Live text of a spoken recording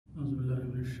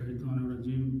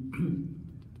Minash-shaytanir-rajeem.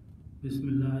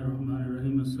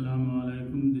 Bismillahir-rahmanir-rahim. Assalamu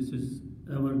alaikum. This is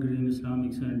Evergreen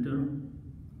Islamic Center,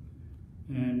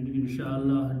 and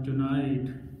inshallah tonight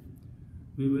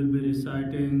we will be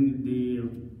reciting the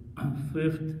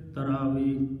 5th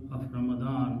Traweeh of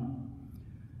Ramadan,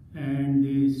 and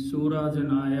the surahs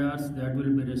and ayats that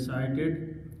will be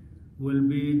recited will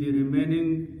be the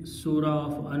remaining surah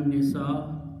of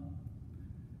An-Nisa,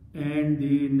 and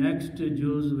the next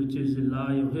juz, which is La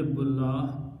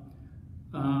Yuhibbullah,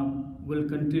 will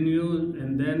continue,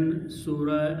 and then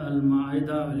Surah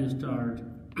Al-Ma'idah will start.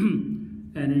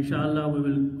 And inshallah we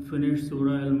will finish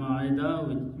Surah Al-Ma'idah,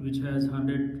 which has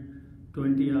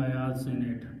 120 ayats in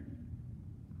it.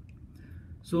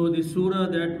 So the surah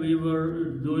that we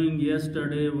were doing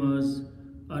yesterday was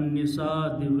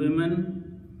An-Nisa, the women,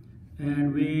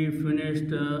 and we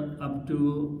finished up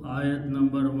to ayat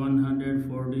number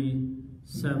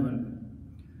 147.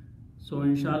 So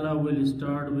inshallah we'll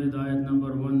start with ayat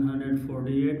number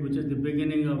 148, which is the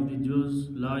beginning of the juz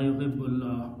La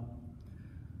Yuhibbullah.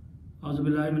 A'udhu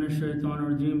billahi minash shaitanir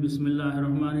rajeem. Bismillahir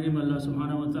rahmanir rahim. Allah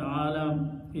subhanahu wa ta'ala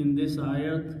in this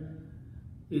ayat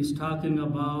is talking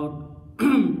about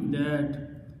that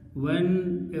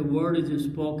when a word is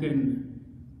spoken,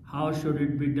 how should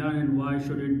it be done and why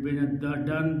should it be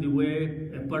done the way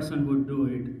a person would do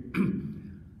it.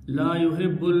 La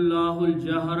yuhibbullahu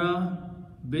al-jahra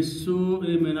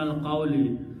bis-su'i min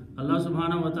al-qawli. Allah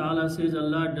subhanahu wa ta'ala says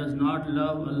Allah does not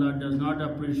love, Allah does not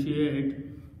appreciate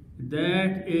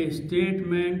that a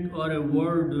statement or a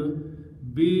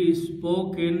word be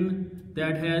spoken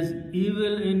that has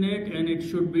evil in it and it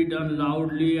should be done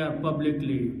loudly or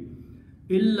publicly.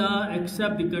 Illa,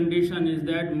 except the condition is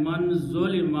that man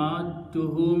zulima, to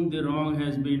whom the wrong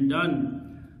has been done.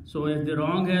 So if the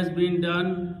wrong has been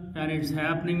done and it's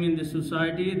happening in the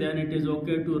society, then it is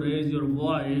okay to raise your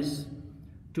voice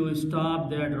to stop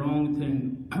that wrong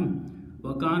thing.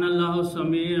 Wa kana Allahu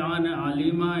sami'an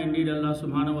alima. Indeed Allah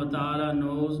subhanahu wa ta'ala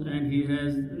knows and He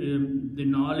has the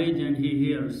knowledge and He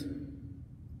hears.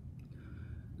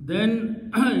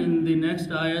 Then in the next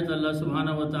ayat Allah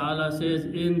subhanahu wa ta'ala says,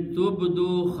 in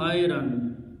tubdu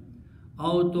khayran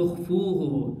aw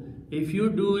tukhfuhu. If you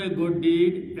do a good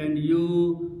deed and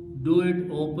you do it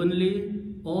openly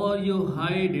or you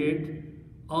hide it,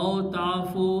 aw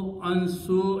ta'fu an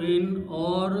su'in,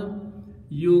 or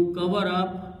you cover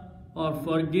up or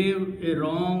forgive a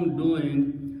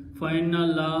wrongdoing, فَإِنَّ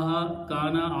اللَّهَ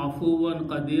كَانَ عَفُوًّا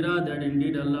قَدِيرًا, that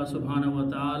indeed Allah subhanahu wa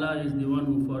ta'ala is the one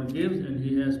who forgives and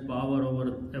He has power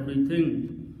over everything.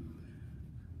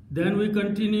 Then we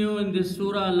continue in this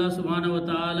surah. Allah subhanahu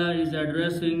wa ta'ala is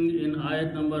addressing in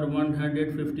ayat number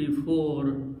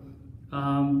 154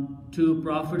 to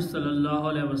Prophet sallallahu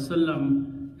alaihi wasallam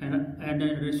and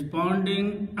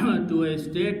responding to a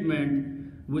statement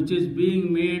which is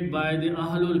being made by the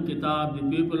Ahlul Kitab, the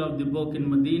people of the book in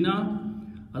Medina.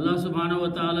 Allah subhanahu wa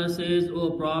ta'ala says,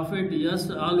 O Prophet,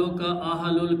 yas'aluka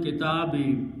ahlul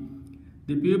kitabi.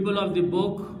 The people of the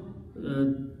book,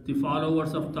 the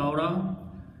followers of Torah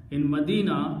in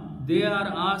Medina, they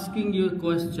are asking you a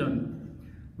question.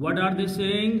 What are they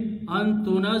saying? An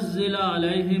tunazzila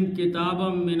alayhim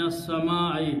kitabam minas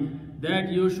samai,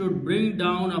 that you should bring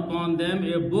down upon them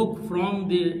a book from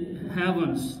the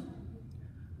heavens.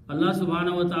 Allah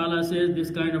subhanahu wa ta'ala says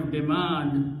this kind of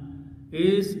demand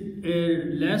is a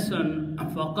lesson.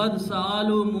 فَقَدْ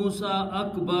سَأَلُوا مُوسَى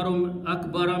أَكْبَرَ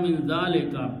مِنْ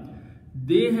ذَلِكَ.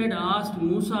 They had asked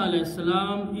Musa alayhi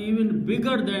salam even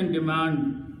bigger than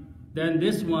demand than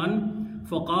this one.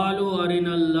 فَقَالُوا أَرِنَا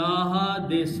اللَّهَ.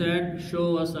 They said,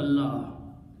 show us Allah.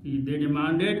 They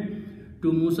demanded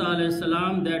to Musa alayhi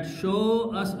salam that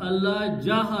show us Allah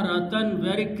jaharatan,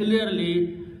 very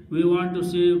clearly. We want to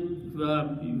see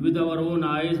with our own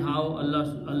eyes how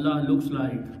Allah looks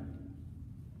like.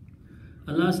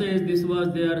 Allah says this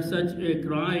was their such a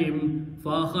crime.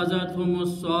 فَأَخَذَتْهُمُ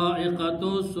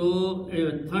الصَّاعِقَةُ. So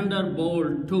a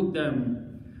thunderbolt took them.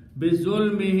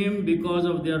 بِظُلْمِهِمْ, because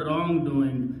of their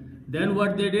wrongdoing. Then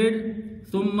what they did?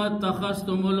 ثُمَّ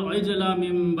اتَّخَذْتُمُ الْعِجْلَ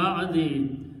مِنْ بَعْدِ.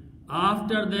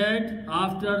 After that,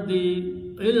 after the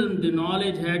ilm, the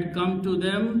knowledge had come to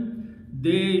them,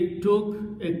 they took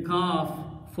a calf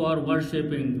for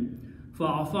worshipping.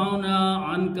 فَعَفَوْنَا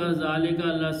عَنْكَ ذَلِكَ.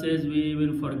 Allah says we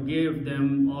even forgave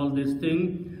them all this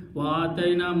thing.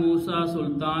 وَآتَيْنَا مُوسَى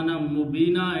سُلْطَانًا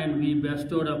مُبِينًا. And we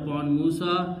bestowed upon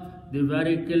Musa the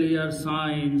very clear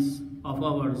signs of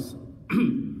ours.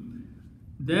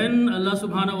 Then Allah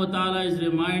subhanahu wa ta'ala is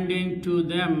reminding to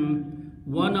them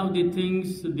one of the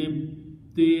things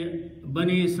the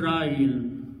Bani Israel,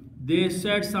 they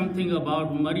said something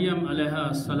about Maryam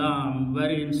alayha salam,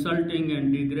 very insulting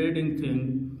and degrading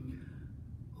thing,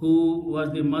 who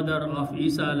was the mother of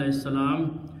Isa alayhi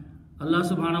salam. Allah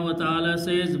subhanahu wa ta'ala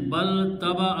says, Bal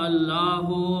taba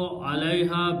Allahu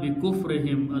alayha bi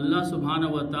kufrihim. Allah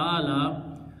subhanahu wa ta'ala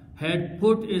had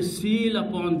put a seal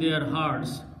upon their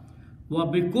hearts. Wa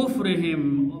bi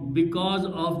kufrihim, because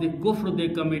of the kufr they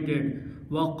committed.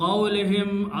 Wa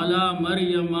qawlihim ala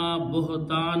Maryama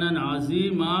buhtanan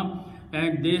azima.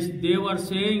 And they were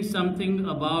saying something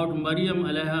about Maryam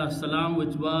alayha salam,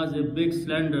 which was a big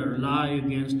slander, lie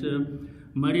against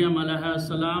Maryam alayha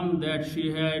salam, that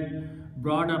she had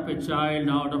brought up a child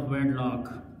out of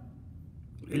wedlock,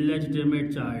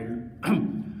 illegitimate child.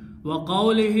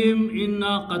 وَقَوْلِهِمْ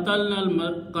إِنَّا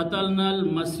قَتَلْنَا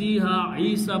الْمَسِيحَ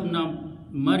Isa ibn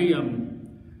Maryam.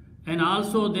 And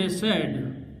also they said,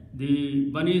 the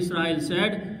Bani Israel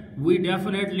said, we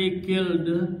definitely killed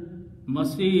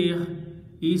Masih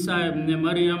Isa ibn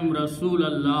Maryam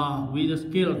Rasulullah. We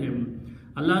just killed him.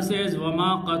 Allah says,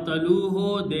 وَمَا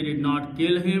قَتَلُوهُ, they did not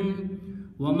kill him.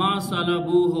 وَمَا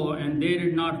صَلَبُوهُ, and they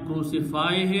did not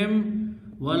crucify him.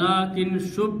 وَلَكِنْ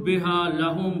شُبِّهَ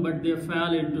لَهُمْ, but they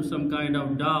fell into some kind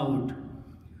of doubt.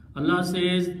 Allah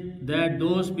says that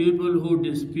those people who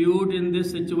dispute in this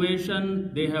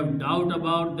situation, they have doubt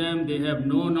about them, they have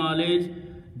no knowledge,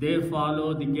 they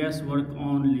follow the guesswork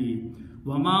only.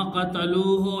 وَمَا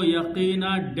قَتَلُوهُ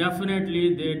يَقِينًا,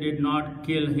 definitely they did not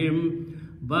kill him.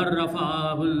 بَلْ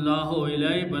رَفَعَهُ اللَّهُ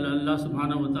إِلَيْهِ, but Allah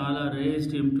subhanahu wa ta'ala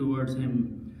raised him towards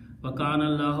him. وَكَانَ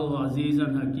اللَّهُ عَزِيزًا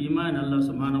حَكِيمًا, and Allah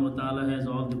subhanahu wa ta'ala has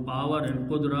all the power and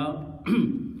qudra.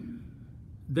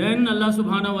 Then Allah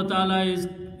subhanahu wa ta'ala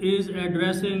is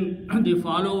addressing the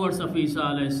followers of Isa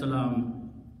alayhi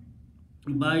salam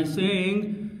by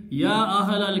saying, Ya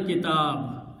Ahl al-Kitab.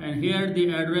 And here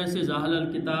the address is Ahl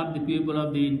al-Kitab, the people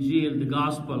of the Injil, the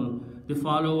Gospel, the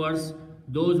followers,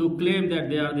 those who claim that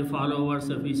they are the followers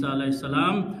of Isa alayhi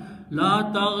salam.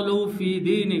 La taghlu fi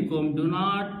dinikum, do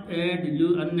not add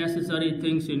unnecessary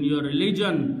things in your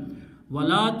religion.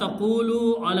 Wala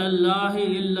taqulu ala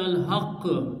Allahi illa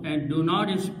al-haqq, and do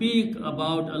not speak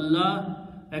about Allah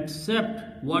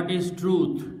except what is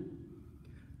truth.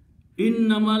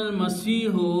 Innamal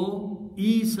Masihu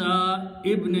Isa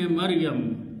ibn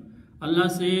Maryam. Allah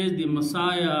says the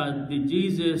Messiah, the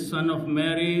Jesus, son of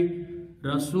Mary,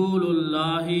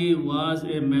 Rasulullah, was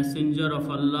a messenger of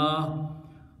Allah,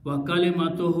 wa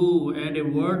kalimatuhu, and a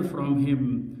word from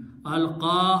him,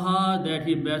 alqaha, that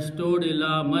he bestowed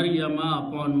ila Maryama,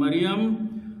 upon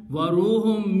Maryam, wa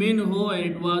ruhum minhu,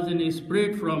 and it was in a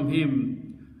spirit from him.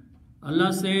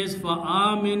 Allah says,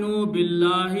 فَآمِنُوا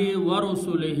بِاللَّهِ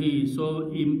وَرُسُلِهِ.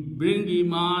 So bring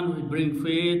iman, bring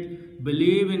faith,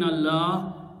 believe in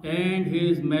Allah and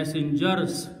His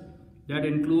messengers. That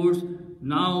includes,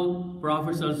 now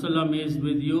Prophet ﷺ is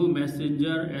with you,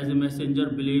 messenger, as a messenger,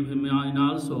 believe him in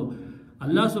also.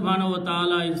 Allah subhanahu wa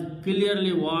ta'ala is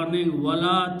clearly warning,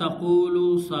 وَلَا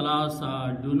تَقُولُوا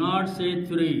salasa, do not say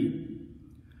three.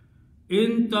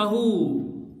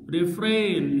 Intahu,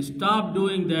 refrain, stop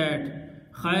doing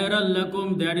that. Khairal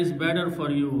lakum, that is better for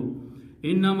you.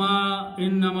 Innama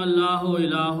Allahu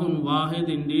ilahun wahid,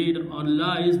 indeed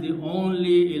Allah is the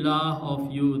only ilah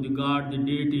of you, the God, the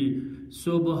deity.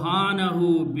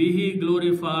 Subhanahu, be He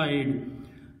glorified.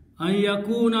 An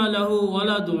yakuna lahu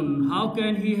waladun, how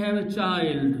can He have a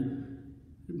child?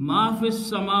 Ma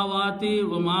fis samawati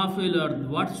wa ma fil ard,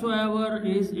 whatsoever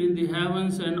is in the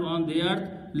heavens and on the earth,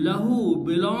 lahu,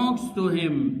 belongs to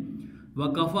Him. Wa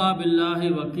kafa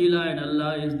billahi wakila, and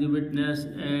Allah is the witness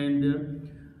and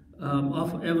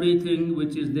of everything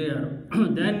which is there.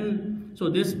 So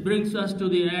this brings us to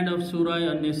the end of Surah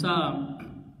An-Nisa.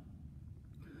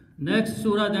 Next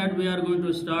surah that we are going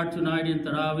to start tonight in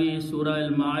Traweeh is Surah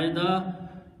Al-Ma'idah.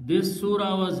 This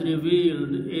surah was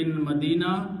revealed in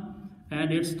Medina,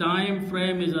 and its time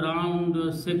frame is around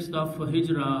 6th of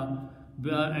Hijrah,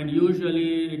 and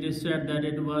usually it is said that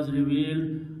it was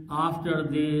revealed after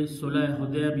the Sulh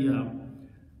Hudaybiyah,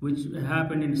 which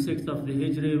happened in 6th of the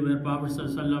Hijri, where Prophet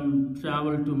ﷺ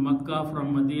traveled to Makkah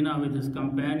from Medina with his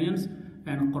companions,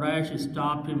 and Quraysh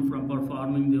stopped him from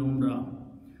performing the Umrah.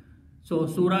 So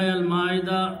Surah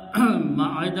Al-Ma'idah,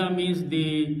 Ma'idah means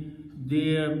the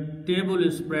table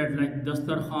is spread like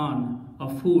dastarkhan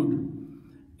of food,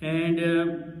 and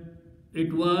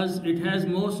it has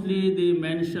mostly the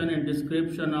mention and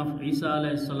description of Isa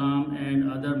alayhi salam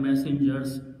and other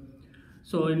messengers.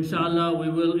 So inshallah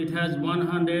it has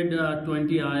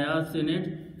 120 ayats in it,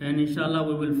 and inshallah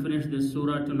we will finish this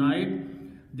surah tonight.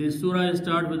 This surah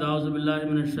starts with A'udhu billahi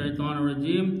minash shaitanir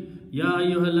rajeem. Ya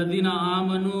ayyuhalladhina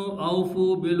amanu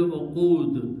awfu bil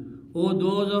uqud O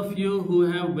those of you who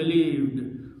have believed,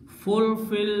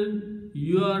 fulfill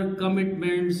your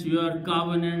commitments, your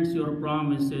covenants, your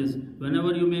promises.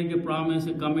 Whenever you make a promise,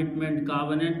 a commitment,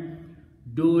 covenant,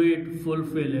 do it,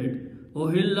 fulfill it.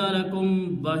 Uhilla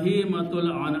lakum bahimatul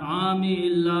an'ami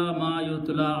illa ma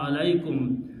yutla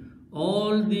alaykum.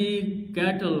 All the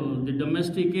cattle, the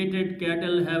domesticated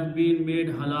cattle have been made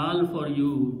halal for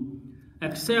you,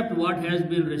 except what has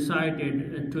been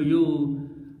recited to you.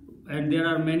 And there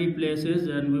are many places,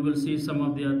 and we will see some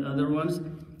of the other ones,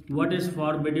 what is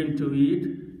forbidden to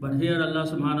eat. But here Allah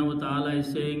subhanahu wa ta'ala is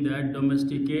saying that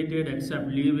domesticated, except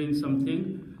leaving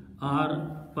something,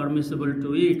 are permissible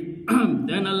to eat.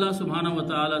 Then Allah subhanahu wa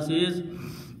ta'ala says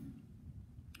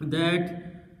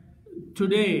that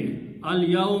today,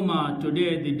 al-yawma,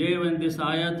 today, the day when this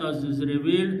ayat is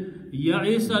revealed,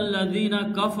 ya'isa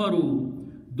alladhina kafaru,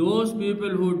 those people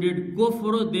who did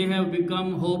kufr, they have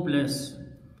become hopeless.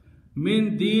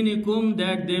 Min dinikum,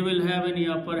 that they will have any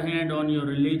upper hand on your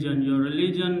religion. Your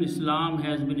religion, Islam,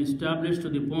 has been established to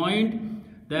the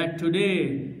point that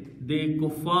today the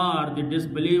kuffar, the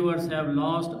disbelievers, have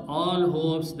lost all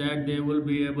hopes that they will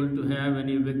be able to have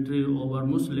any victory over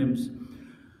Muslims.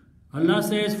 Allah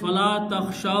says, فَلَا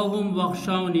تَخْشَوْهُمْ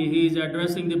وَخْشَوْنِي. He is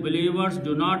addressing the believers,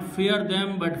 do not fear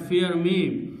them but fear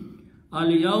me.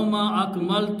 Al-yawma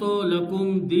akmaltu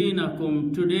lakum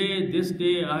dinakum. Today, this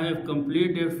day, I have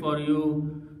completed for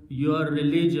you your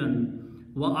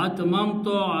religion. Wa atmamtu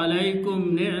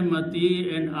alaykum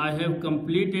ni'mati, and I have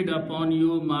completed upon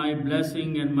you my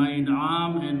blessing and my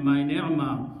in'am and my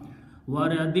ni'mah. Wa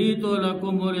raditu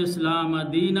lakum al-islam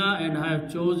adina, and I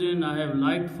have chosen, I have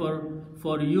liked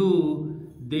for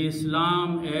you the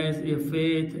Islam as a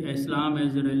faith, Islam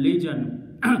as a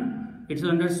religion. It's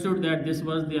understood that this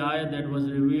was the ayah that was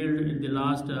revealed at the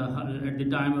last, at the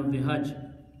time of the Hajj,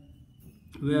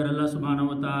 where Allah subhanahu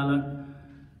wa ta'ala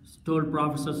told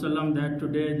Prophet ﷺ that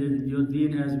today your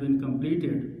deen has been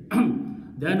completed.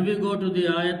 Then we go to the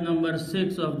ayat number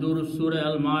 6 of Surah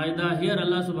Al-Ma'idah. Here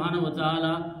Allah subhanahu wa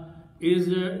ta'ala is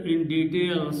in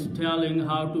details telling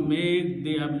how to make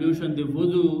the ablution, the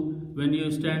wudu, when you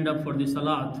stand up for the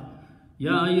salat.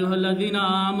 Ya ayyuhalladhina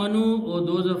amanu, O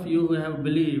those of you who have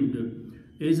believed.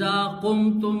 Iza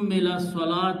qumtum mila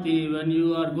salati, when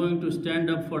you are going to stand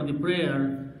up for the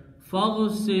prayer,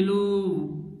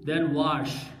 faghsilu, then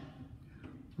wash.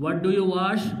 What do you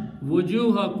wash?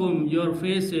 Wujuhakum, your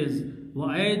faces, wa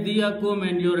aydiyakum,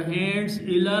 and your hands,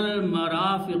 ilal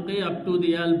marafiqi, up to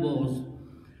the elbows.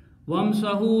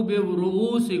 Wamsahu bi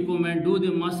ru'usikum, and do the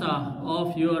masah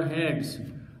of your heads.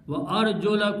 Wa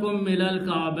arjulakum milal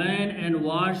ka'bain, and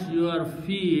wash your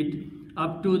feet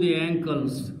up to the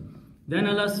ankles. Then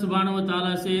Allah subhanahu wa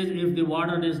ta'ala says, if the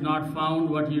water is not found,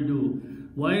 what you do?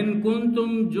 وَإِن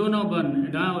كُنْتُمْ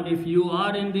جُنُبًا. Now, if you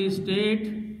are in the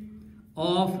state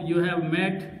of, you have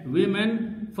met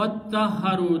women,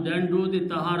 فَاتَّهَّرُوا, then do the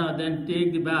tahara, then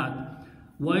take the bath.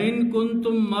 وَإِن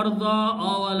كُنْتُمْ مَرْضَى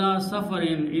أَوْ عَلَى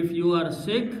سَفَرٍ. If you are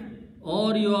sick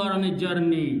or you are on a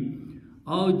journey.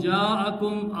 أَوْ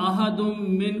جَاءَكُمْ أَحَدٌ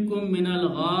مِّنْكُمْ مِنَ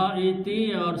الْغَائِطِ,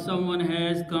 or someone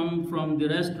has come from the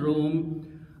restroom.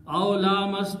 أَوْ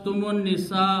لَامَسْتُمُ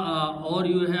النِّسَاءَ, or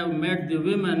you have met the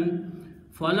women.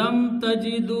 فَلَمْ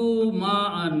تَجِدُوا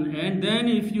مَاءً, and then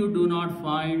if you do not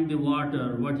find the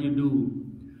water, what you do?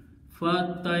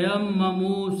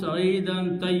 فَتَيَمَّمُوا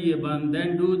سَعِيدًا طَيِّبًا,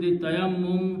 then do the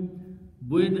tayammum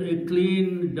with a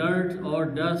clean dirt or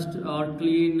dust or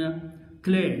clean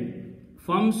clay.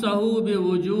 فَامْسَهُوا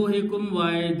بِوُجُوهِكُمْ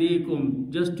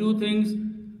وَأَيْدِيكُمْ, just two things,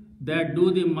 that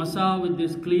do the masah with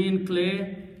this clean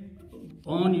clay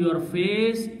on your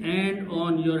face and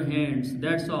on your hands.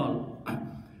 That's all.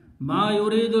 Ma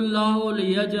yuridullahu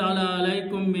liyaj'ala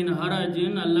alaykum min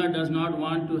harajin. Allah does not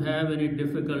want to have any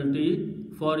difficulty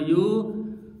for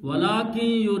you.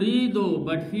 Walakin yuridu,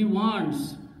 but He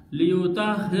wants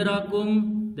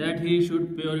liyutahhirakum, that He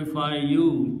should purify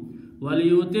you.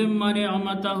 Waliyutimma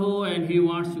ni'matahu, and He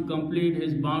wants to complete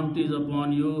His bounties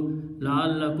upon you.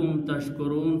 La'allakum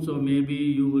tashkurun, so maybe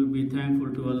you will be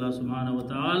thankful to Allah subhanahu wa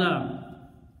ta'ala.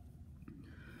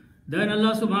 Then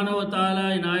Allah subhanahu wa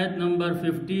ta'ala in ayat number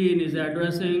 15 is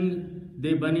addressing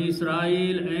the Bani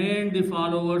Israel and the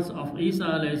followers of Isa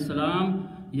alayhi salam.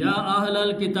 Ya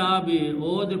ahlal kitabi,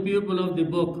 O the people of the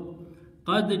book.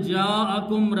 Qad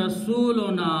ja'akum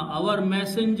rasuluna, our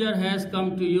messenger has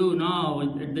come to you now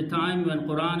at the time when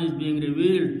Quran is being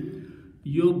revealed.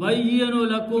 Yubayyinu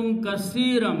lakum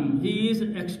kasiram, he is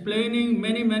explaining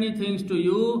many things to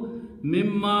you.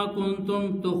 Mimma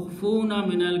kuntum tukhfuna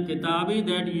minal kitabi,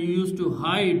 that you used to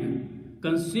hide,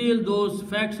 conceal those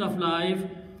facts of life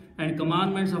and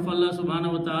commandments of Allah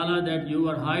subhanahu wa ta'ala that you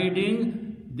are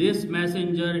hiding. this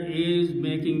messenger is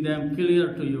making them clear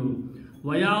to you.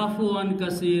 وَيَعْفُ عَنْ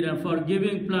كَثِيرٍ, and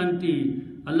forgiving plenty.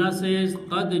 Allah says,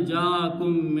 قَدْ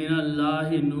جَاءَكُم مِّنَ اللَّهِ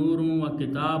نُورٌ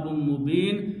وَكِتَابٌ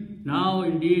مُبِينٌ. Now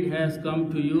indeed has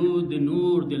come to you the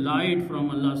nur, the light from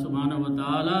Allah subhanahu wa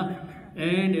ta'ala,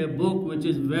 and a book which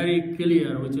is very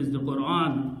clear, which is the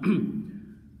Quran.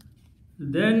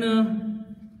 Then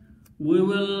we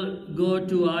will go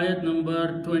to ayat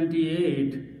number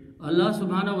 28. Allah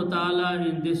subhanahu wa ta'ala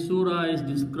in this surah is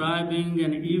describing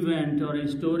an event or a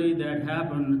story that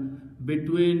happened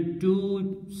between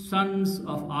two sons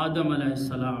of Adam alayhi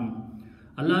salam.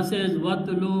 Allah says,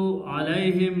 وَاتْلُوا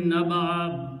عَلَيْهِمْ نَبَعَ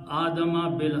آدَمَ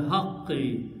بِالْحَقِّ,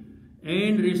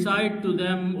 and recite to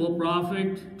them, O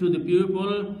Prophet, to the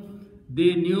people,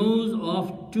 the news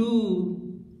of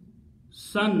two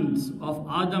sons of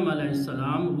Adam alayhi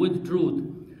salam with truth.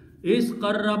 Is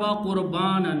qarraba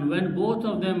qurbanan, when both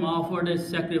of them offered a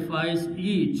sacrifice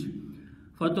each.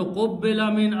 Fatuqabbala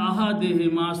min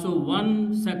ahadihima, so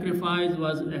one sacrifice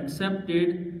was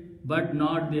accepted but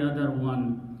not the other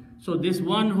one. So this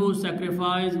one who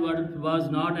sacrificed was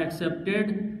not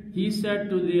accepted, he said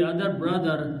to the other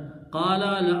brother,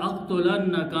 Qala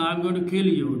la'aqtulannaka, I'm going to kill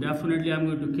you, definitely I'm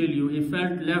going to kill you. He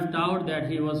felt left out, that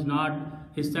he was not,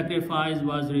 his sacrifice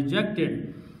was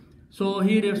rejected. So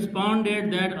he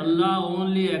responded that Allah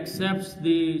only accepts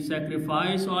the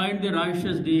sacrifice and the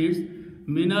righteous deeds,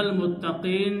 minal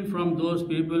muttaqin, from those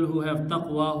people who have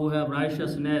taqwa, who have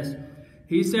righteousness.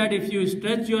 He said, if you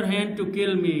stretch your hand to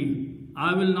kill me,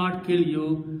 I will not kill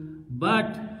you,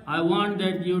 but I want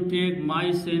that you take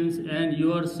my sins and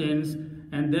your sins,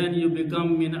 and then you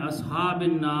become min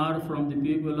ashabin nar, from the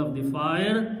people of the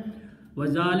fire.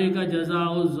 وَذَلِكَ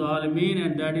جَزَاءُ الظَّالِمِينَ,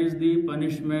 and that is the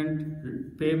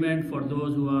punishment, payment for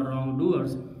those who are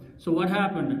wrongdoers. So what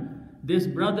happened? This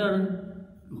brother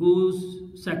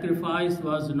whose sacrifice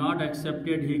was not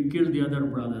accepted, he killed the other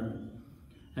brother.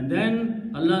 And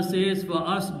then Allah says,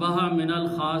 فَأَصْبَحَ مِنَ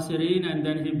الْخَاسِرِينَ, and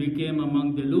then he became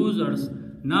among the losers.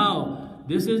 Now,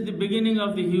 this is the beginning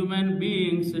of the human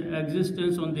being's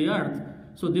existence on the earth.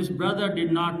 So this brother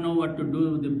did not know what to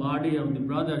do with the body of the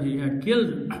brother he had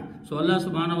killed. So Allah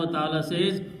subhanahu wa ta'ala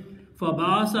says,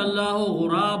 فَبَعَثَ اللَّهُ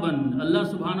غُرَابًا, Allah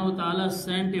subhanahu wa ta'ala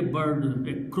sent a bird,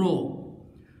 a crow.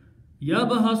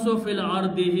 يَبْحَثُ فِي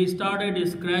الْأَرْضِ, he started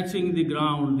scratching the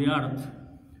ground, the earth.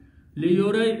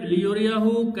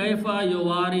 لِيُرِيَهُ كَيْفَ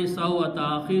يُوَارِي سَوْءَةَ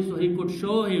أَخِيهِ, so he could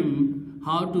show him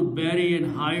how to bury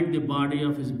and hide the body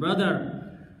of his brother.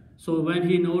 So when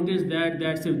he noticed that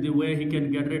that's the way he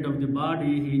can get rid of the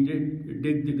body, he did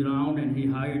dig the ground and he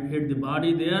hid the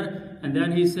body there. And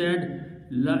then he said,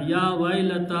 Ya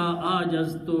waylata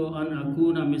ajaztu an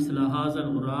akuna misla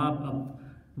hazal ghurab.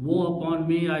 Woe upon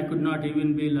me, I could not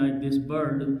even be like this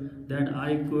bird, that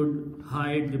I could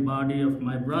hide the body of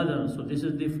my brother. So this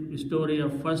is the story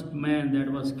of first man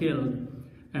that was killed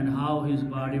and how his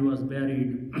body was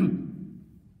buried.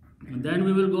 And then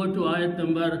we will go to ayat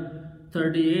number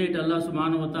 38. Allah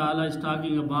subhanahu wa ta'ala is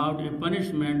talking about a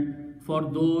punishment for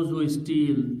those who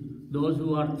steal, those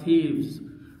who are thieves.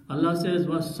 Allah says,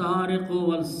 وَالسَّارِقُ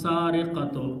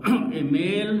وَالسَّارِقَةُ, a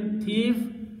male thief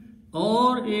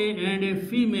and a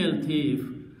female thief.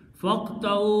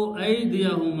 فَقْتَعُوا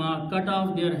أَيْدِيَهُمَا, cut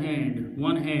off their hand,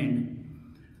 one hand.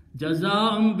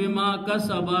 جَزَاءً بِمَا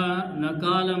كَسَبَ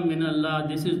نَكَالًا مِنَ اللَّهِ,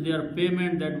 this is their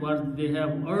payment, that what they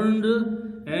have earned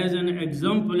as an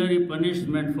exemplary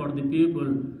punishment for the people.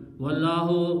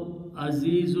 Wallahu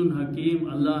Azizun Hakim,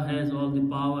 Allah has all the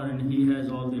power and He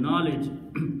has all the knowledge.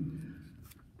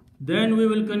 Then we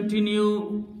will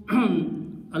continue.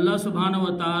 Allah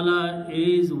subhanahu wa ta'ala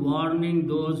is warning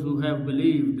those who have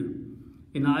believed.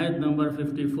 In ayat number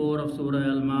 54 of Surah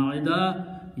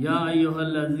Al-Ma'idah, Ya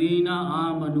ayyuhallazina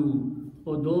amanu,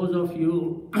 O those of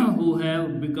you who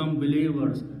have become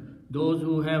believers, those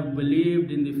who have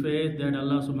believed in the faith that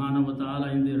Allah subhanahu wa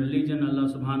ta'ala, in the religion Allah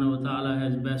subhanahu wa ta'ala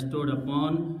has bestowed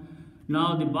upon.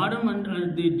 Now the bottom and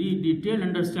the detailed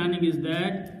understanding is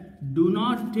that do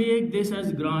not take this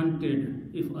as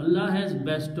granted. If Allah has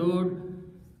bestowed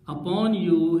upon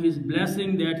you His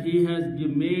blessing, that He has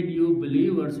made you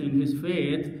believers in His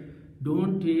faith,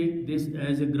 don't take this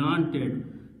as a granted.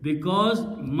 Because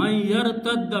مَنْ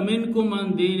يَرْتَدَّ مِنْكُمْ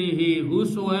عَنْ دِينِهِ,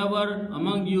 whosoever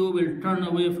among you will turn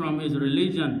away from his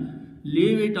religion,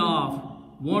 leave it off,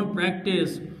 won't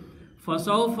practice,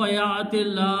 فَسَوْفَ يَعْتِ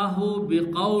اللَّهُ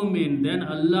بِقَوْمٍ, then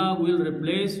Allah will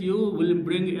replace you, will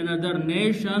bring another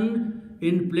nation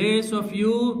in place of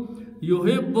you.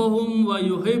 يُحِبُّهُمْ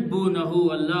وَيُحِبُّونَهُ,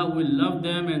 Allah will love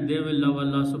them and they will love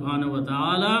Allah subhanahu wa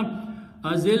ta'ala.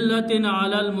 Azillatin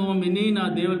alal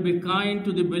mu'minina, they will be kind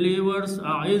to the believers.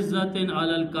 A'izzatin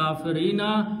alal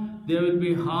kafirina, they will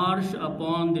be harsh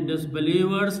upon the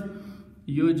disbelievers.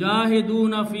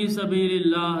 Yujahiduna fi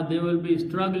sabilillah, they will be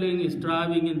struggling,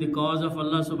 striving in the cause of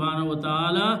Allah subhanahu wa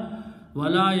ta'ala.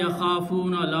 Wala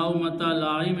yakhafuna lawmata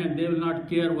la'im, and they will not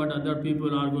care what other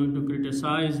people are going to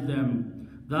criticize them.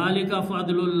 Dhalika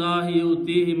fadlullahi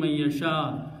yutihi man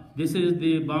yasha. This is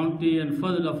the bounty and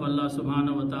fadl of Allah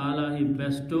subhanahu wa ta'ala. He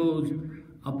bestows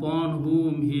upon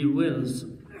whom He wills.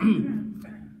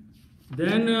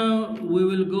 Then we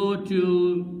will go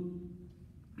to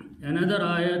another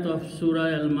ayat of Surah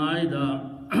Al-Ma'idah.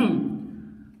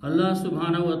 Allah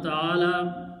subhanahu wa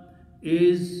ta'ala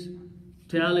is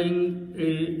telling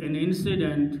an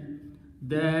incident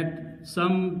that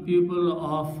some people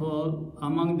of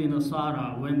among the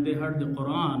Nasara, when they heard the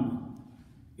Quran,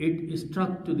 it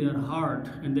struck to their heart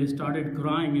and they started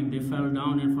crying and they fell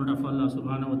down in front of Allah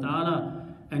subhanahu wa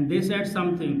ta'ala and they said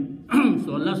something.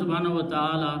 So Allah subhanahu wa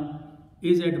ta'ala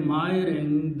is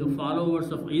admiring the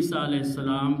followers of Isa alayhi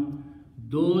salam,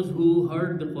 those who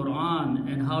heard the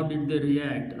Quran, and how did they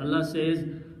react. Allah says,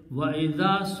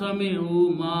 وَإِذَا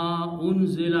سَمِعُوا مَا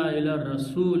أُنزِلَ إِلَى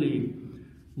الرَّسُولِ.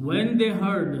 When they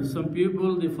heard, some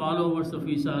people, the followers of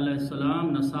Isa alayhi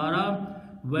salam, Nasara,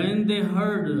 when they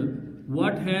heard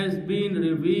what has been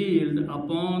revealed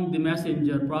upon the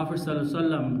messenger, Prophet sallallahu alaihi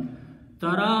wasallam,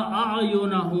 tara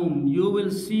a'yunahum, you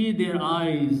will see their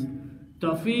eyes,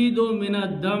 tafidu min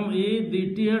ad-dam'i,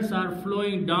 the tears are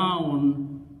flowing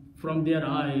down from their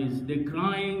eyes. They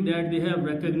crying that they have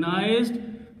recognized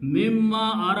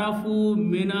mimma arafu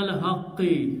min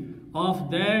al-haqqi, of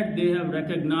that they have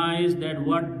recognized that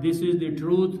what this is the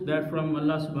truth that from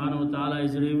Allah subhanahu wa ta'ala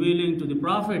is revealing to the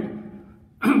Prophet.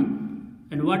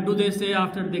 And what do they say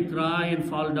after they cry and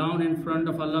fall down in front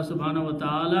of Allah subhanahu wa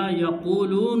ta'ala?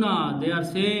 Yaquluna, they are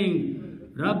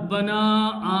saying,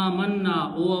 Rabbana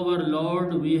amanna, O our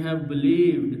Lord, we have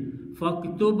believed.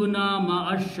 Faktubna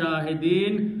ma'ash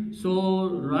shahidin,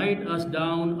 so write us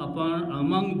down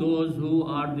among those who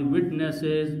are the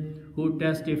witnesses who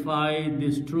testify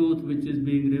this truth which is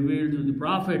being revealed to the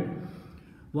Prophet.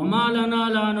 وَمَا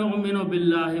لَنَا لَا نُؤْمِنُ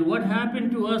بِاللَّهِ. What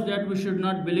happened to us that we should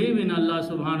not believe in Allah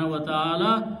subhanahu wa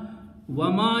ta'ala?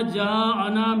 وَمَا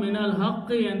جَاءَنَا مِنَ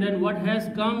الْحَقِّ. And then what has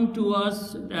come to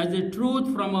us as a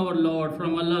truth from our Lord,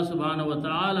 from Allah subhanahu wa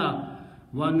ta'ala.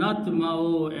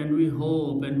 وَنَطْمَعُ, and we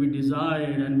hope and we desire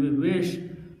and we wish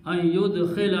أَن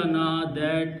يُدْخِلَنَا,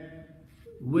 that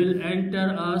will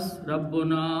enter us,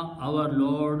 Rabbuna, our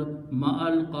Lord, مَعَ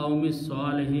الْقَوْمِ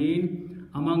الصَّالِحِينَ,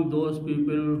 among those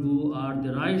people who are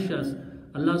the righteous.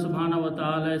 Allah subhanahu wa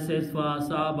ta'ala says,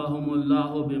 فَأَصَابَهُمُ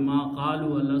اللَّهُ بِمَا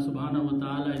قَالُوا. Allah subhanahu wa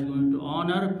ta'ala is going to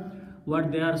honor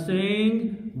what they are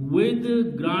saying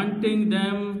with granting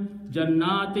them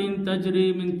jannatin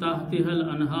tajri min tahtihal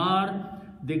anhar,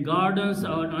 the gardens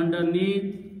are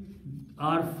underneath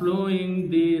are flowing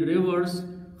the rivers,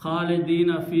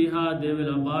 khalidina fiha, they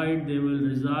will abide, they will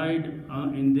reside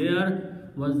in there.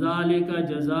 وَذَلِكَ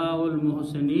جَزَاءُ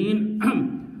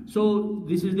الْمُحْسِنِينَ. So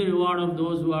this is the reward of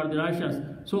those who are the righteous.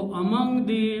 So among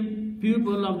the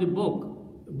people of the book,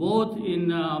 both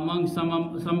in among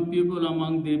some people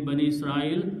among the Bani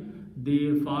Israel,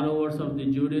 the followers of the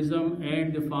Judaism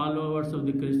and the followers of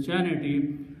the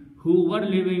Christianity, who were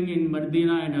living in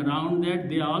Medina and around that,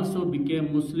 they also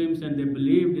became Muslims and they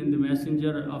believed in the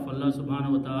messenger of Allah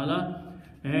subhanahu wa ta'ala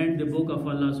and the book of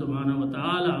Allah subhanahu wa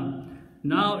ta'ala.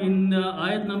 Now in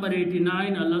ayat number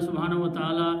 89, Allah subhanahu wa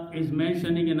ta'ala is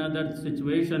mentioning another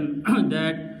situation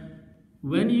that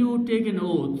when you take an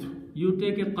oath, you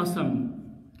take a qasam,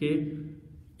 okay?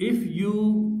 If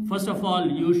you, first of all,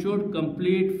 you should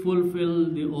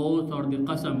fulfill the oath or the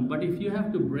qasam, but if you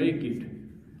have to break it,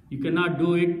 you cannot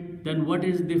do it, then what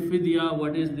is the fidya,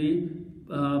 what is the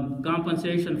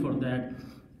compensation for that?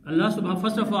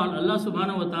 First of all, Allah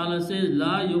subhanahu wa ta'ala says,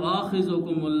 La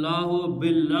yu'akhizukum Allahu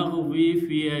bil-laghwi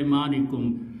fi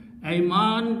aymanikum.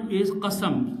 Ayman is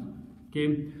qasam.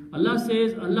 Okay? Allah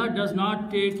says, Allah does not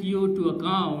take you to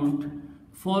account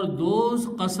for those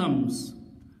qasams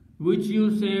which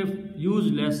you say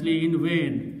uselessly in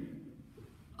vain.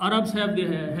 Arabs have the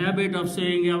habit of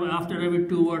saying after every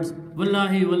 2 words,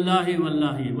 Wallahi, Wallahi,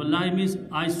 Wallahi. Wallahi means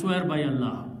I swear by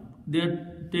Allah. They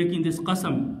are taking this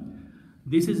qasam.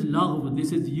 This is lagh,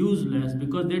 this is useless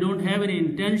because they don't have any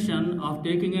intention of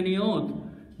taking any oath.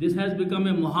 This has become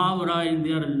a muhawara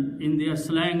in their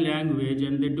slang language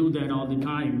and they do that all the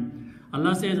time.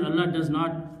 Allah says Allah does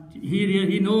not,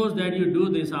 He knows that you do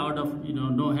this out of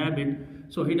no habit,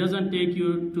 so He doesn't take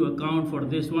you to account for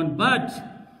this one. But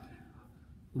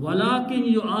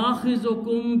Walakin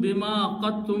yu'akhizukum bima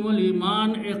qattumul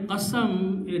iman, a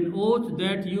qasam, an oath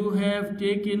that you have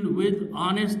taken with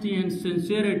honesty and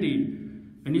sincerity.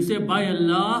 And you say, by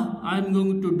Allah, I'm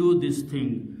going to do this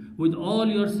thing with all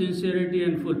your sincerity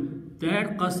and full.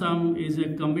 That qasam is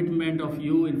a commitment of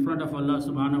you in front of Allah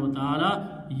subhanahu wa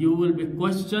ta'ala. You will be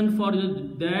questioned for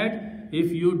that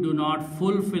if you do not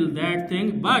fulfill that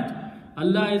thing. But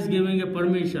Allah is giving a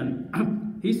permission.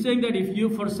 He's saying that if you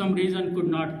for some reason could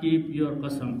not keep your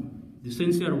qasam, the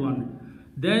sincere one,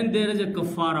 then there is a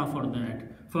kafara for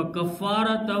that. For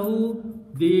kafara tahu,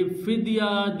 the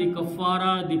fidya, the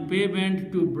kafara, the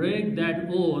payment to break that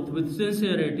oath with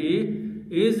sincerity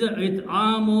is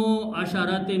it'amu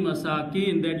asharati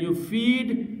masakin, that you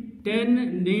feed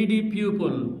 10 needy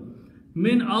people.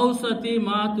 Min awsati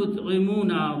ma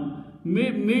tut'imuna,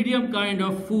 medium kind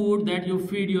of food that you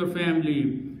feed your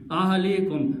family.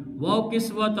 Ahalikum.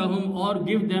 وَكِسْوَتَهُمْ, or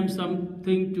give them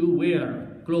something to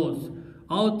wear, clothes.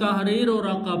 أَوْ تَحْرِيرُ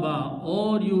رَقَبَةٍ,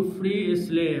 or you free a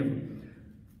slave.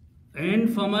 And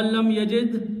فَمَنْ لَمْ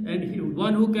يَجِدْ, and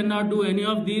one who cannot do any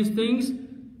of these things,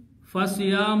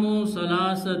 فَصِيَامُ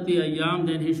ثَلَاثَةِ أَيَّامٍ,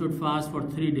 then he should fast for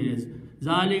 3 days.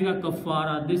 ذَلِكَ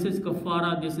kafara, this is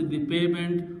kafara, this is the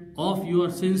payment of your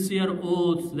sincere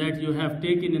oaths that you have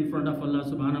taken in front of Allah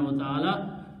subhanahu wa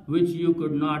ta'ala, which you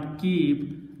could not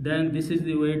keep. Then this is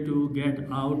the way to get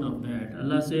out of that.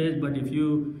 Allah says, but if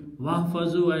you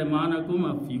wahfazu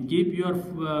aymanakum, if you keep your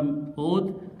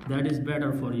oath, that is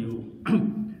better for you.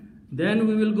 Then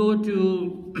we will go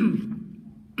to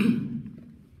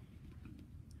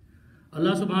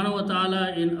Allah subhanahu wa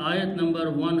ta'ala in ayat number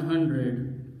 100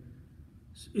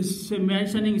 is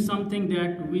mentioning something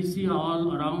that we see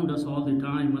all around us all the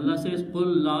time. Allah says,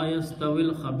 قُلْ لَا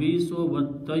يَسْتَوِي الْخَبِيثُ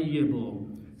وَالطَّيِّبُ,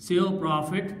 say, O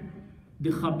Prophet, the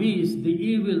khabis, the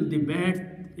evil, the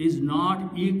bad is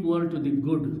not equal to the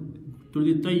good, to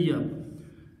the tayyib.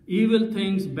 Evil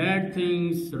things, bad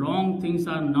things, wrong things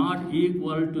are not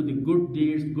equal to the good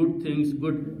deeds, good things,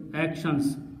 good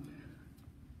actions.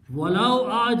 وَلَوْ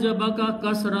أَعْجَبَكَ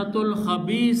كَسْرَةُ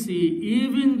الْخَبِيثِ,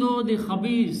 even though the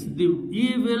khabis, the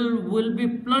evil, will be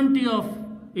plenty of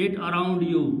it around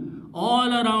you,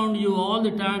 all around you, all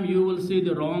the time you will see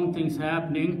the wrong things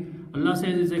happening. Allah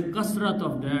says it's a kasrat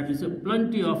of that, it's a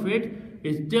plenty of it.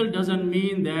 It still doesn't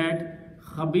mean that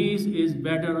khabis is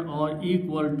better or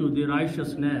equal to the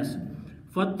righteousness.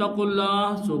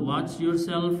 Fattaqullah, so watch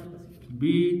yourself,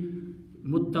 be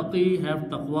muttaqi, have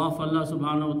taqwa of Allah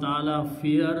subhanahu wa ta'ala,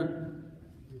 fear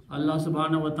Allah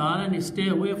subhanahu wa ta'ala, and stay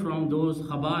away from those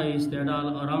khabais that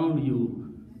are around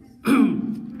you.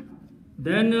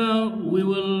 Then we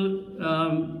will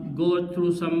go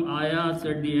through some ayats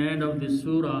at the end of this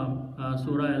surah,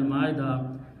 Surah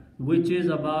Al-Ma'idah, which is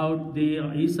about the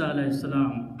Isa alayhi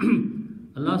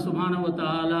salam. Allah subhanahu wa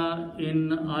ta'ala in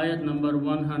ayat number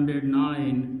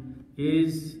 109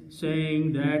 is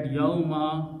saying that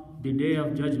Yawma, the day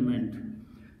of judgment,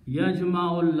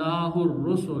 Yajma'ullahu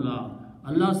rusula,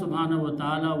 Allah subhanahu wa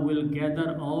ta'ala will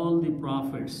gather all the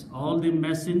prophets, all the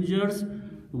messengers,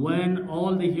 when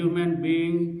all the human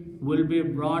beings will be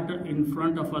brought in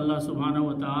front of Allah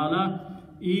subhanahu wa ta'ala.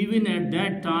 Even at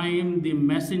that time, the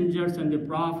messengers and the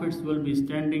prophets will be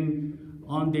standing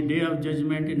on the day of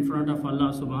judgment in front of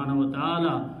Allah subhanahu wa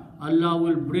ta'ala. Allah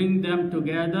will bring them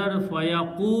together.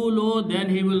 فَيَقُولُ, then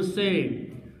He will say,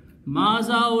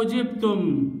 مَاذَا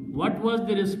أُجِبْتُمْ, what was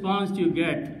the response you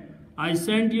get? I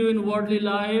sent you in worldly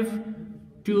life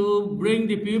to bring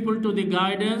the people to the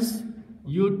guidance.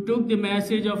 You took the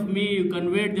message of me, you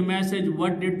conveyed the message.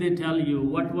 What did they tell you?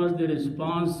 What was the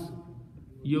response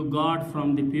you got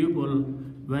from the people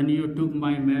when you took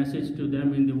my message to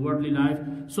them in the worldly life?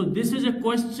 So this is a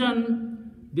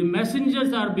question the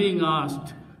messengers are being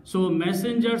asked. So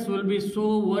messengers will be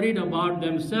so worried about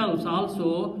themselves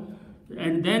also,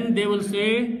 and then they will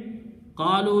say,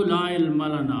 قَالُوا لَا عِلْمَ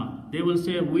لَنَا, they will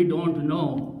say, we don't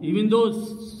know. Even though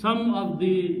some of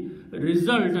the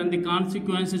result and the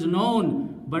consequences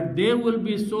known, but they will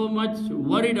be so much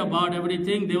worried about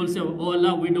everything, they will say, oh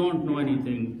Allah, we don't know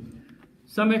anything.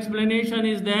 Some explanation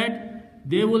is that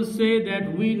they will say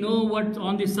that we know what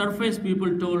on the surface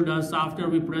people told us after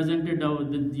we presented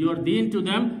your deen to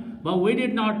them, but we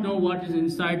did not know what is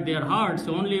inside their hearts.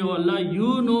 Only, oh Allah,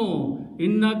 you know.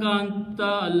 Innaka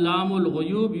anta allamul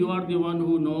ghuyub, you are the one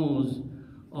who knows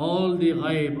all the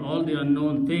ghaib, all the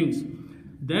unknown things.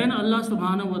 Then Allah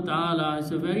subhanahu wa ta'ala,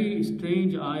 it's a very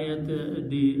strange ayat,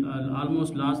 the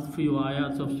almost last few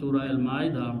ayats of Surah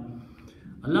Al-Ma'idah.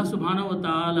 Allah subhanahu wa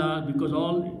ta'ala, because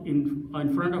all in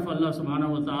front of Allah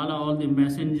subhanahu wa ta'ala, all the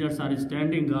messengers are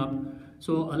standing up.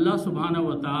 So Allah subhanahu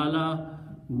wa ta'ala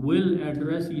will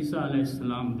address Isa alayhi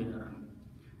salam there.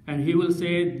 And he will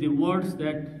say the words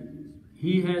that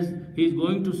he's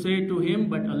going to say to him,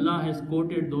 but Allah has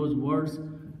quoted those words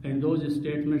and those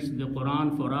statements in the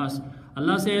Quran for us.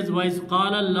 Allah says, وَإِذْ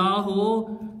قَالَ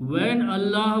اللَّهُ, when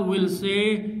Allah will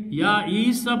say, Ya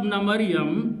Isa ibn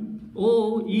Maryam,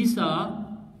 O Isa,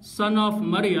 son of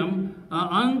Maryam,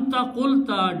 Anta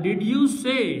qulta, did you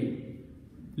say,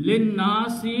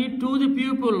 Linnasi, to the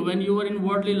people, when you were in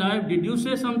worldly life, did you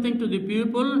say something to the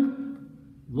people?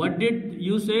 What did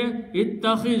you say?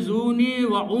 Ittakhizuni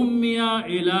wa ummiya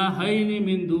ilahaini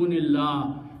min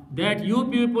dunillah. That you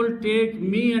people take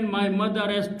me and my mother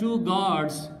as two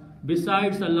gods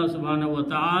besides Allah subhanahu wa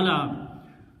ta'ala.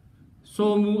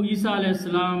 So Isa alayhi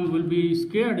salam will be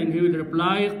scared and he will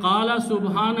reply, Qala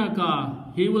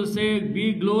subhanaka. He will say,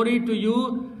 be glory to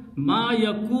you. Ma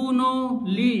yakunu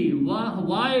li.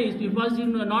 Why? It was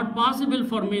not possible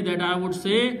for me that I would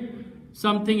say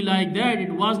something like that.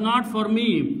 It was not for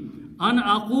me. An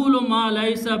aqulu ma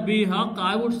laysa bihaq.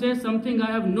 I would say something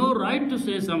I have no right to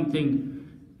say something.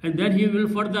 And then he will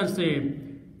further say,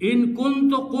 In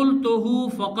kuntu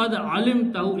qultuhu faqad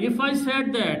alimtahu. If I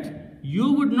said that,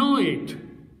 you would know it.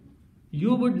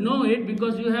 You would know it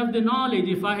because you have the knowledge.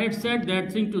 If I had said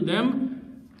that thing to them,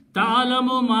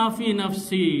 ta'alamu ma fi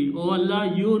nafsi. Oh Allah,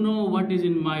 you know what is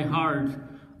in my heart.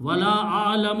 Wala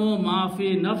a'lamu ma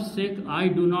fi nafsik. I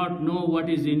do not know what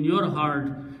is in your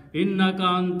heart. Innaka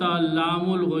anta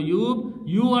allamul ghuyub.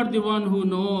 You are the one who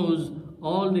knows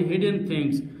all the hidden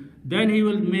things. Then he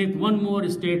will make one more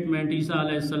statement, Isa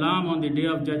alayhi salam, on the day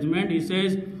of judgment. He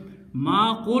says,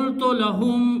 Ma qultu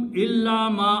lahum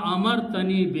illa ma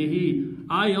amartani bihi.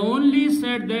 I only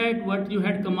said that what you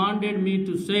had commanded me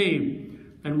to say.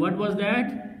 And what was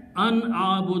that? An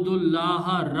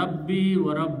a'budullaha rabbi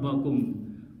wa rabbakum.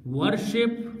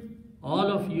 Worship, all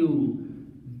of you,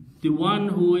 the one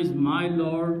who is my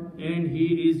Lord and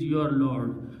he is your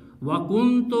Lord.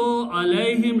 وَكُنْتُ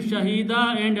عَلَيْهِمْ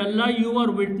شَهِيدًا. And Allah, you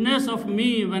are witness of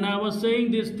me when I was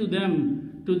saying this to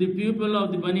them, to the people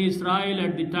of the Bani Israel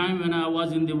at the time when I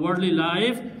was in the worldly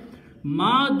life.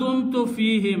 مَا دُمْتُ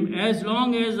فِيهِمْ. As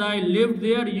long as I lived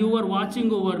there, you were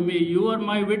watching over me. You are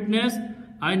my witness.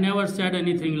 I never said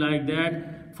anything like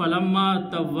that. فَلَمَّا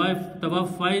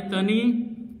تَوَفَّيْتَنِي.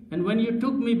 And when you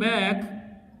took me back,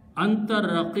 أَنْتَ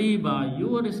الرَّقِيبَ. You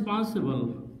were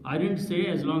responsible. I didn't say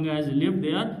as long as I lived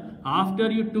there. After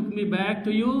you took me back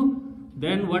to you,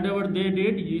 then whatever they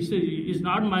did, you say, is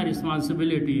not my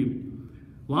responsibility.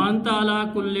 وَأَنْتَ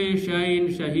عَلَى كُلِّ شَيْءٍ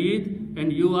شَهِيدٍ.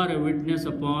 And you are a witness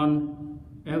upon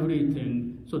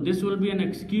everything. So this will be an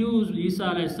excuse Isa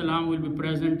alayhi salam will be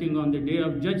presenting on the day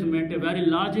of judgment, a very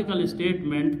logical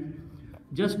statement,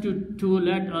 just to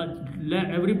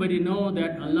let everybody know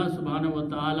that Allah subhanahu wa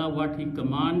ta'ala, what he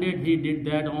commanded, he did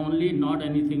that only, not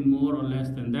anything more or less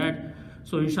than that.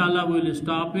 So inshallah we will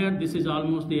stop here. This is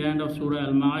almost the end of Surah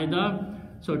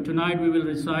Al-Ma'idah. So tonight we will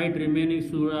recite remaining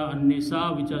Surah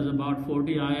An-Nisa, which is about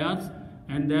 40 ayats,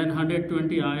 and then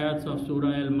 120 ayats of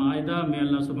Surah Al-Ma'idah. May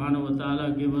Allah subhanahu wa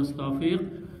ta'ala give us tawfiq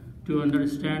to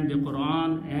understand the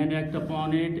Quran and act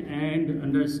upon it and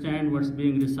understand what's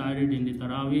being recited in the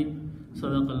Traweeh.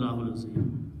 Sadaqallahu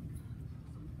al-Azim.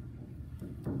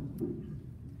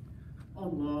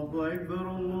 Allahu Akbar,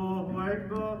 Allahu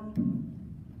Akbar.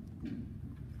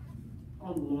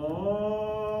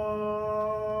 Allah